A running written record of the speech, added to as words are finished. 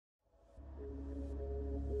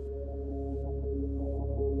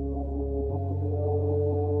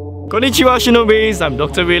Konnichiwa Shinobis, I'm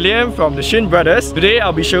Dr. William from the Shin Brothers. Today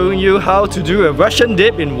I'll be showing you how to do a Russian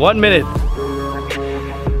dip in 1 minute.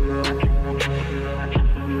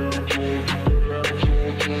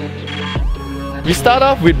 We start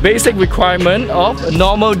off with basic requirement of a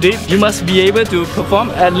normal dip. You must be able to perform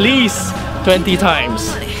at least 20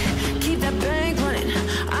 times.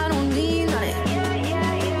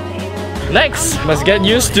 Next, you must get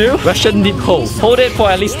used to Russian dip hold. Hold it for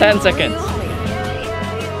at least 10 seconds.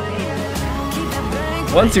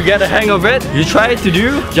 Once you get the hang of it, you try to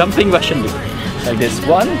do jumping Russian dip. Like this.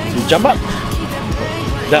 One, you jump up,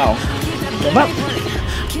 down, jump up,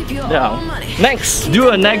 down. Next, do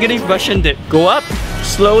a negative Russian dip. Go up,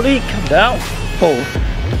 slowly, come down, hold.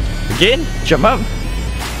 Again, jump up,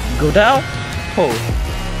 go down, hold.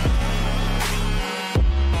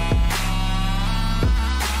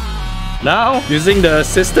 Now, using the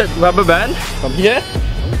assisted rubber band, from here,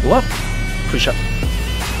 go up, push up,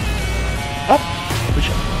 push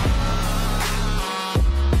up.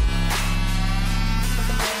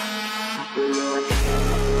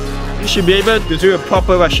 You should be able to do a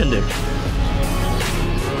proper Russian dip.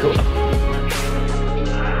 Go up.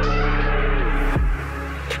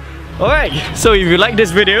 Alright, so if you like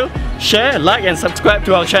this video, share, like and subscribe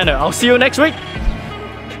to our channel. I'll see you next week.